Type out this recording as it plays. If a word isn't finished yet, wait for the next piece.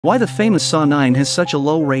Why the famous Saw 9 has such a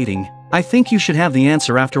low rating? I think you should have the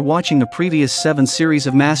answer after watching the previous 7 series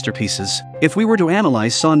of masterpieces. If we were to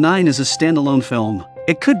analyze Saw 9 as a standalone film,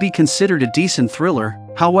 it could be considered a decent thriller.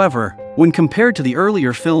 However, when compared to the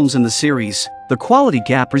earlier films in the series, the quality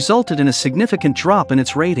gap resulted in a significant drop in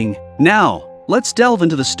its rating. Now, let's delve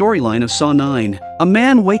into the storyline of Saw 9. A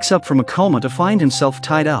man wakes up from a coma to find himself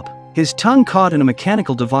tied up, his tongue caught in a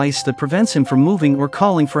mechanical device that prevents him from moving or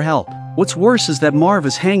calling for help. What's worse is that Marv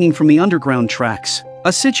is hanging from the underground tracks,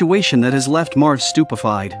 a situation that has left Marv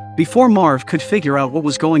stupefied. Before Marv could figure out what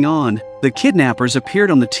was going on, the kidnappers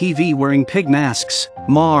appeared on the TV wearing pig masks.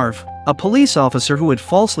 Marv, a police officer who had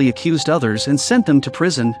falsely accused others and sent them to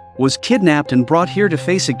prison, was kidnapped and brought here to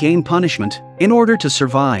face a game punishment. In order to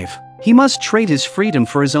survive, he must trade his freedom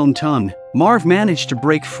for his own tongue. Marv managed to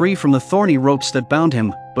break free from the thorny ropes that bound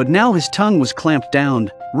him, but now his tongue was clamped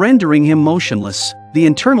down, rendering him motionless. The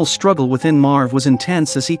internal struggle within Marv was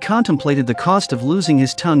intense as he contemplated the cost of losing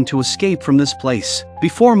his tongue to escape from this place.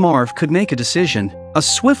 Before Marv could make a decision, a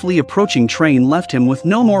swiftly approaching train left him with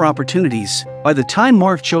no more opportunities. By the time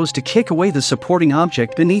Marv chose to kick away the supporting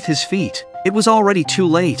object beneath his feet, it was already too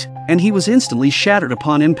late, and he was instantly shattered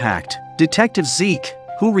upon impact. Detective Zeke,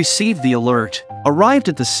 who received the alert, arrived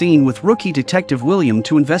at the scene with rookie Detective William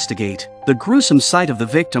to investigate. The gruesome sight of the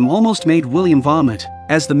victim almost made William vomit,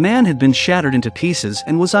 as the man had been shattered into pieces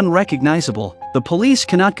and was unrecognizable. The police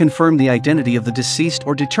cannot confirm the identity of the deceased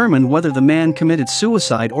or determine whether the man committed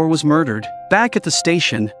suicide or was murdered. Back at the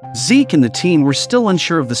station, Zeke and the team were still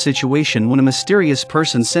unsure of the situation when a mysterious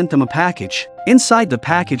person sent them a package. Inside the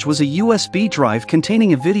package was a USB drive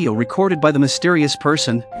containing a video recorded by the mysterious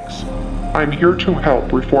person. I'm here to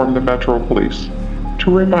help reform the Metro Police,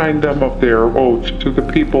 to remind them of their oath to the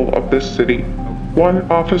people of this city. One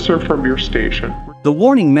officer from your station. The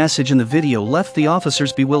warning message in the video left the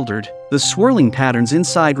officers bewildered. The swirling patterns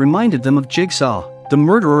inside reminded them of Jigsaw, the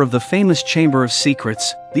murderer of the famous Chamber of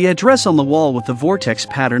Secrets. The address on the wall with the vortex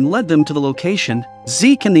pattern led them to the location.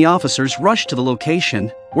 Zeke and the officers rushed to the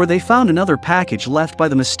location, where they found another package left by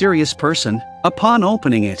the mysterious person. Upon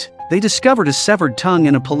opening it, they discovered a severed tongue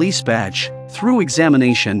and a police badge. Through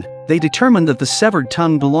examination, they determined that the severed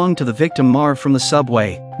tongue belonged to the victim Marv from the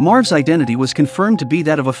subway. Marv's identity was confirmed to be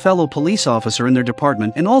that of a fellow police officer in their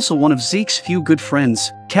department and also one of Zeke's few good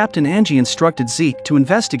friends. Captain Angie instructed Zeke to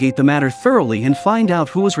investigate the matter thoroughly and find out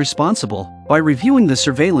who was responsible. By reviewing the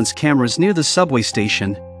surveillance cameras near the subway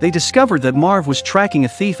station, they discovered that Marv was tracking a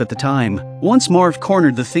thief at the time. Once Marv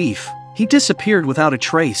cornered the thief, he disappeared without a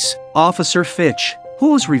trace. Officer Fitch,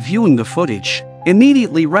 who was reviewing the footage,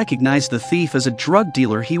 immediately recognized the thief as a drug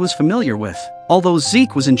dealer he was familiar with. Although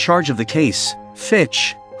Zeke was in charge of the case,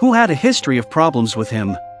 Fitch, who had a history of problems with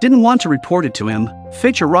him, didn't want to report it to him.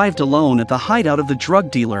 Fitch arrived alone at the hideout of the drug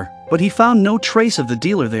dealer, but he found no trace of the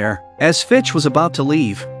dealer there. As Fitch was about to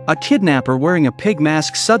leave, a kidnapper wearing a pig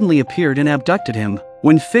mask suddenly appeared and abducted him.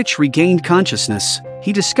 When Fitch regained consciousness,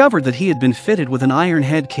 he discovered that he had been fitted with an iron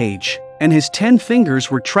head cage, and his 10 fingers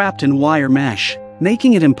were trapped in wire mesh,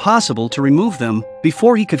 making it impossible to remove them.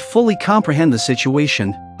 Before he could fully comprehend the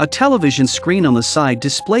situation, a television screen on the side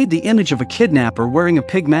displayed the image of a kidnapper wearing a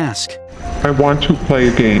pig mask. I want to play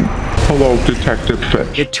a game. Hello, Detective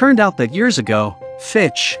Fitch. It turned out that years ago,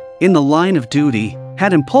 Fitch, in the line of duty,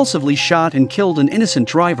 had impulsively shot and killed an innocent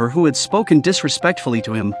driver who had spoken disrespectfully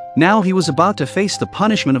to him. Now he was about to face the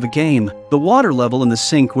punishment of a game. The water level in the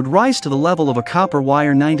sink would rise to the level of a copper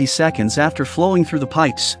wire 90 seconds after flowing through the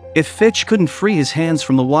pipes. If Fitch couldn't free his hands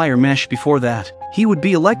from the wire mesh before that, he would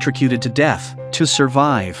be electrocuted to death. To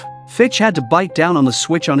survive, Fitch had to bite down on the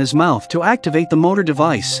switch on his mouth to activate the motor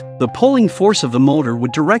device. The pulling force of the motor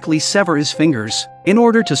would directly sever his fingers. In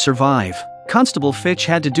order to survive, Constable Fitch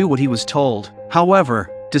had to do what he was told. However,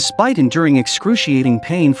 despite enduring excruciating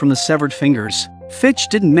pain from the severed fingers, Fitch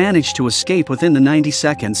didn't manage to escape within the 90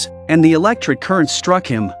 seconds, and the electric current struck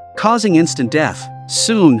him, causing instant death.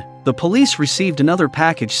 Soon, the police received another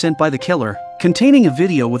package sent by the killer, containing a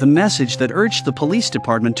video with a message that urged the police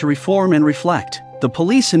department to reform and reflect. The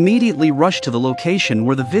police immediately rushed to the location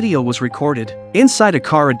where the video was recorded. Inside a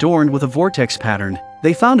car adorned with a vortex pattern,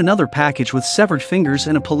 they found another package with severed fingers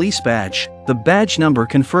and a police badge. The badge number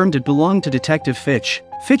confirmed it belonged to Detective Fitch.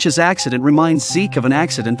 Fitch's accident reminds Zeke of an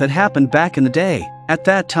accident that happened back in the day. At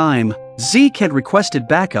that time, Zeke had requested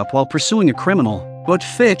backup while pursuing a criminal, but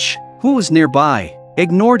Fitch, who was nearby,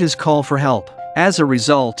 ignored his call for help. As a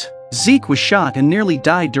result, Zeke was shot and nearly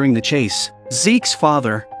died during the chase. Zeke's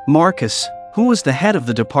father, Marcus, who was the head of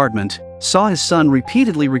the department, saw his son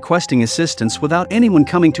repeatedly requesting assistance without anyone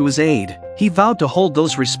coming to his aid. He vowed to hold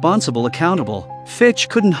those responsible accountable. Fitch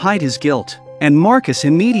couldn't hide his guilt. and Marcus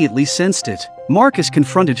immediately sensed it. Marcus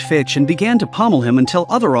confronted Fitch and began to pummel him until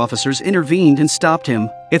other officers intervened and stopped him.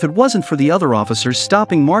 If it wasn't for the other officers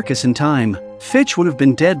stopping Marcus in time, Fitch would have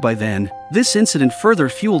been dead by then. This incident further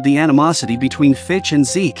fueled the animosity between Fitch and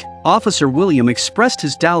Zeke. Officer William expressed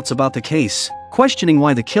his doubts about the case, questioning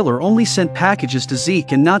why the killer only sent packages to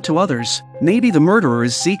Zeke and not to others. Maybe the murderer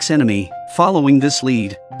is Zeke's enemy. Following this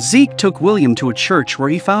lead, Zeke took William to a church where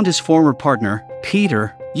he found his former partner,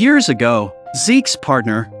 Peter. Years ago, Zeke's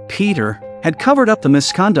partner, Peter, had covered up the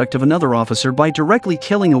misconduct of another officer by directly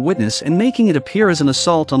killing a witness and making it appear as an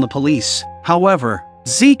assault on the police. However,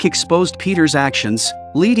 Zeke exposed Peter's actions,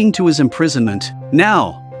 leading to his imprisonment.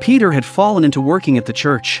 Now, Peter had fallen into working at the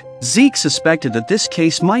church. Zeke suspected that this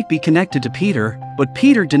case might be connected to Peter, but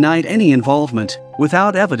Peter denied any involvement.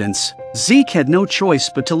 Without evidence, Zeke had no choice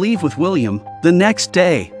but to leave with William. The next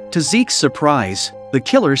day, to Zeke's surprise, the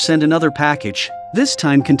killer sent another package, this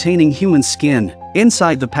time containing human skin.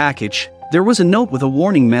 Inside the package, there was a note with a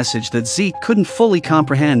warning message that Zeke couldn't fully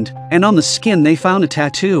comprehend, and on the skin they found a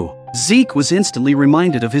tattoo. Zeke was instantly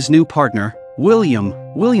reminded of his new partner, William.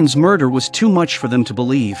 William's murder was too much for them to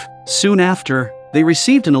believe. Soon after, they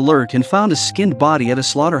received an alert and found a skinned body at a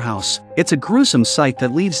slaughterhouse. It's a gruesome sight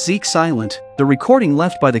that leaves Zeke silent. The recording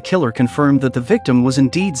left by the killer confirmed that the victim was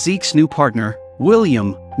indeed Zeke's new partner,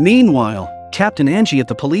 William. Meanwhile, Captain Angie at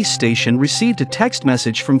the police station received a text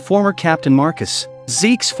message from former Captain Marcus,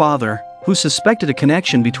 Zeke's father, who suspected a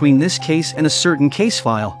connection between this case and a certain case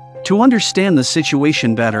file. To understand the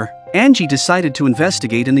situation better, Angie decided to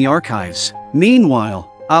investigate in the archives.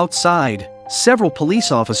 Meanwhile, outside, several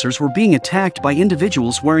police officers were being attacked by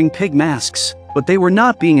individuals wearing pig masks, but they were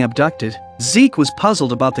not being abducted. Zeke was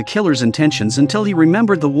puzzled about the killer's intentions until he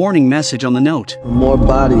remembered the warning message on the note. More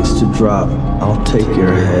bodies to drop. I'll take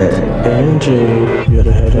your head. Angie, you're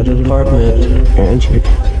the head of the department. Angie.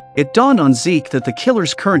 It dawned on Zeke that the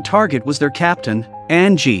killer's current target was their captain,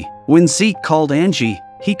 Angie. When Zeke called Angie,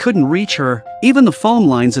 he couldn't reach her. Even the phone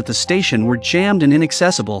lines at the station were jammed and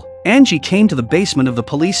inaccessible. Angie came to the basement of the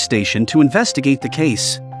police station to investigate the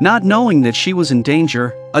case. Not knowing that she was in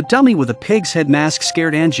danger, a dummy with a pig's head mask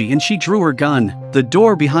scared Angie and she drew her gun. The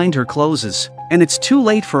door behind her closes, and it's too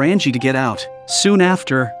late for Angie to get out. Soon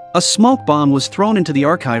after, a smoke bomb was thrown into the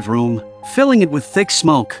archive room, filling it with thick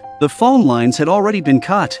smoke. The phone lines had already been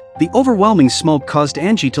cut. The overwhelming smoke caused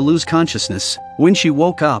Angie to lose consciousness. When she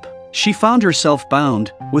woke up, she found herself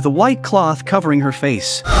bound, with a white cloth covering her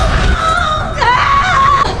face.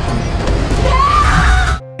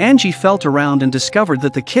 Angie felt around and discovered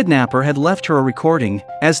that the kidnapper had left her a recording.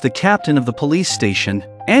 As the captain of the police station,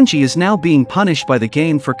 Angie is now being punished by the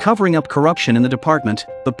game for covering up corruption in the department.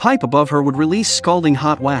 The pipe above her would release scalding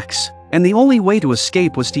hot wax, and the only way to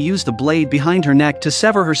escape was to use the blade behind her neck to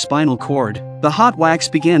sever her spinal cord. The hot wax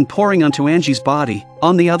began pouring onto Angie's body.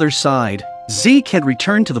 On the other side, Zeke had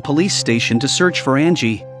returned to the police station to search for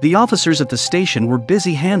Angie. The officers at the station were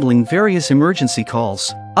busy handling various emergency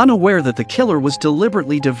calls. Unaware that the killer was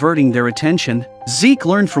deliberately diverting their attention, Zeke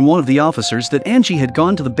learned from one of the officers that Angie had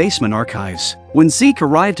gone to the basement archives. When Zeke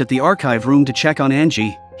arrived at the archive room to check on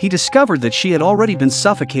Angie, he discovered that she had already been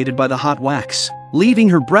suffocated by the hot wax, leaving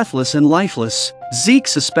her breathless and lifeless. Zeke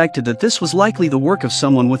suspected that this was likely the work of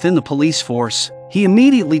someone within the police force. He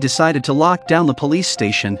immediately decided to lock down the police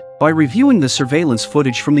station. By reviewing the surveillance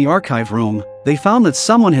footage from the archive room, they found that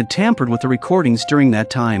someone had tampered with the recordings during that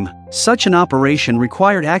time. Such an operation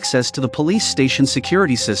required access to the police station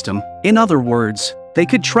security system. In other words, they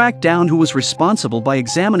could track down who was responsible by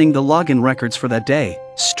examining the login records for that day.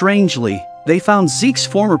 Strangely, they found Zeke's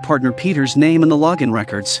former partner Peter's name in the login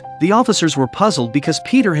records. The officers were puzzled because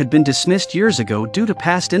Peter had been dismissed years ago due to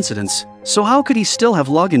past incidents. So how could he still have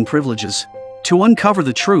login privileges? To uncover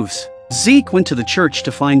the truth, Zeke went to the church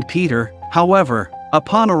to find Peter. However,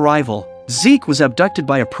 upon arrival, Zeke was abducted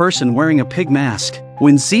by a person wearing a pig mask.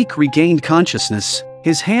 When Zeke regained consciousness,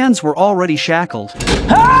 his hands were already shackled.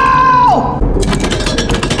 Help!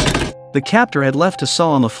 The captor had left a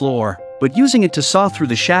saw on the floor, but using it to saw through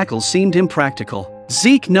the shackles seemed impractical.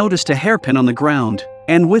 Zeke noticed a hairpin on the ground,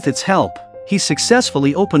 and with its help, he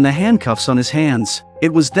successfully opened the handcuffs on his hands.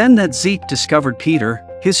 It was then that Zeke discovered Peter,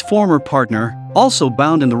 his former partner, also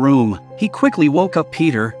bound in the room. He quickly woke up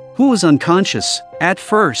Peter, who was unconscious. At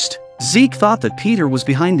first, Zeke thought that Peter was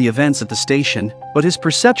behind the events at the station, but his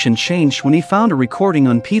perception changed when he found a recording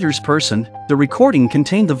on Peter's person. The recording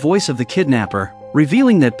contained the voice of the kidnapper,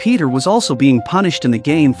 revealing that Peter was also being punished in the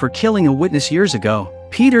game for killing a witness years ago.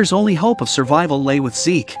 Peter's only hope of survival lay with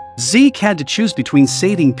Zeke. Zeke had to choose between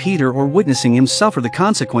saving Peter or witnessing him suffer the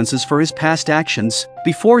consequences for his past actions.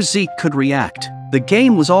 Before Zeke could react, the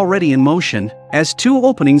game was already in motion. as two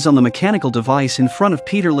openings on the mechanical device in front of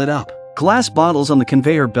Peter lit up. Glass bottles on the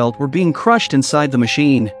conveyor belt were being crushed inside the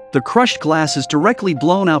machine. The crushed glass is directly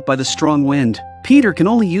blown out by the strong wind. Peter can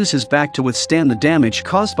only use his back to withstand the damage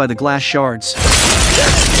caused by the glass shards.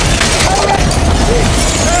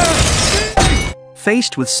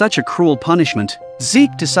 Faced with such a cruel punishment,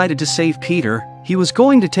 Zeke decided to save Peter. He was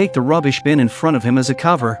going to take the rubbish bin in front of him as a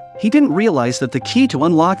cover. He didn't realize that the key to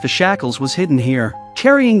unlock the shackles was hidden here.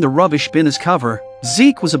 Carrying the rubbish bin as cover,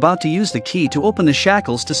 Zeke was about to use the key to open the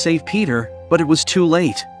shackles to save Peter, but it was too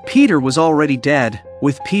late. Peter was already dead.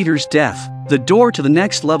 With Peter's death, the door to the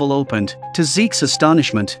next level opened. To Zeke's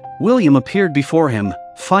astonishment, William appeared before him.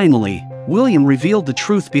 Finally, William revealed the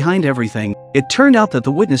truth behind everything. It turned out that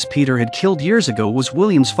the witness Peter had killed years ago was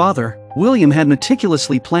William's father. William had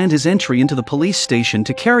meticulously planned his entry into the police station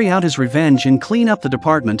to carry out his revenge and clean up the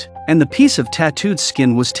department, and the piece of tattooed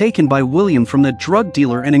skin was taken by William from the drug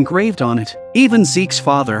dealer and engraved on it. Even Zeke's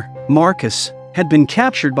father, Marcus, had been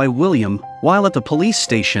captured by William. While at the police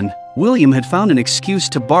station, William had found an excuse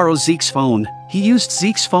to borrow Zeke's phone. He used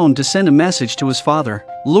Zeke's phone to send a message to his father,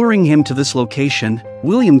 luring him to this location.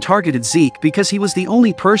 William targeted Zeke because he was the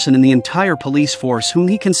only person in the entire police force whom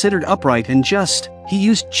he considered upright and just. He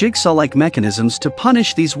used jigsaw-like mechanisms to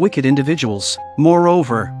punish these wicked individuals.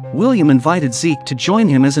 Moreover, William invited Zeke to join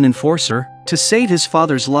him as an enforcer to save his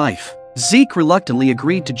father's life. Zeke reluctantly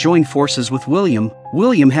agreed to join forces with William.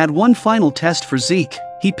 William had one final test for Zeke.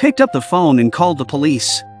 He picked up the phone and called the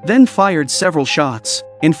police, then fired several shots,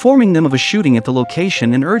 informing them of a shooting at the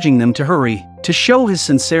location and urging them to hurry. To show his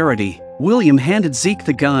sincerity, William handed Zeke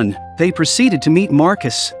the gun. They proceeded to meet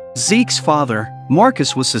Marcus, Zeke's father.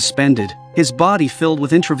 Marcus was suspended, his body filled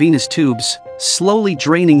with intravenous tubes, slowly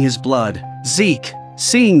draining his blood. Zeke,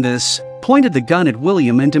 seeing this, pointed the gun at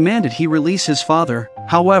William and demanded he release his father.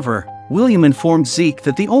 However, William informed Zeke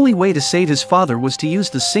that the only way to save his father was to use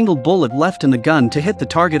the single bullet left in the gun to hit the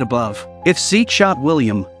target above. If Zeke shot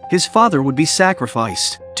William, his father would be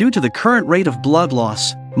sacrificed. Due to the current rate of blood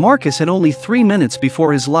loss, Marcus had only 3 minutes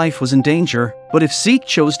before his life was in danger, but if Zeke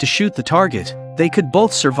chose to shoot the target, they could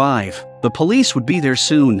both survive. The police would be there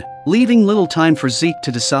soon, leaving little time for Zeke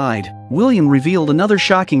to decide. William revealed another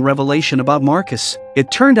shocking revelation about Marcus.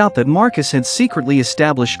 It turned out that Marcus had secretly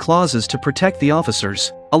established clauses to protect the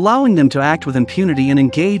officers, allowing them to act with impunity and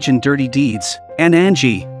engage in dirty deeds. And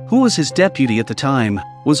Angie, who was his deputy at the time,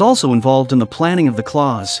 was also involved in the planning of the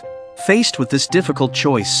clause. Faced with this difficult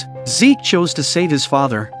choice, Zeke chose to save his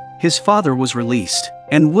father. His father was released,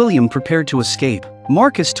 and William prepared to escape.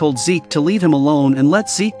 Marcus told Zeke to leave him alone and let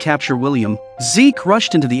Zeke capture William. Zeke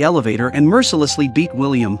rushed into the elevator and mercilessly beat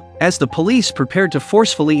William. As the police prepared to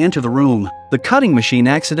forcefully enter the room, the cutting machine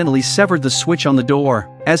accidentally severed the switch on the door.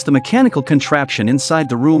 As the mechanical contraption inside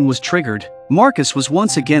the room was triggered, Marcus was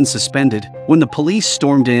once again suspended. When the police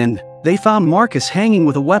stormed in, they found Marcus hanging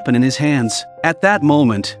with a weapon in his hands. At that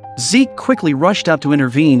moment, Zeke quickly rushed out to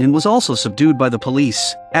intervene and was also subdued by the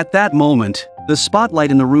police. At that moment, the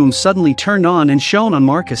spotlight in the room suddenly turned on and shone on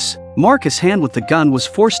Marcus. Marcus' hand with the gun was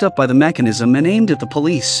forced up by the mechanism and aimed at the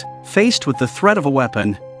police. Faced with the threat of a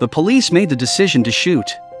weapon, the police made the decision to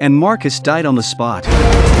shoot, and Marcus died on the spot.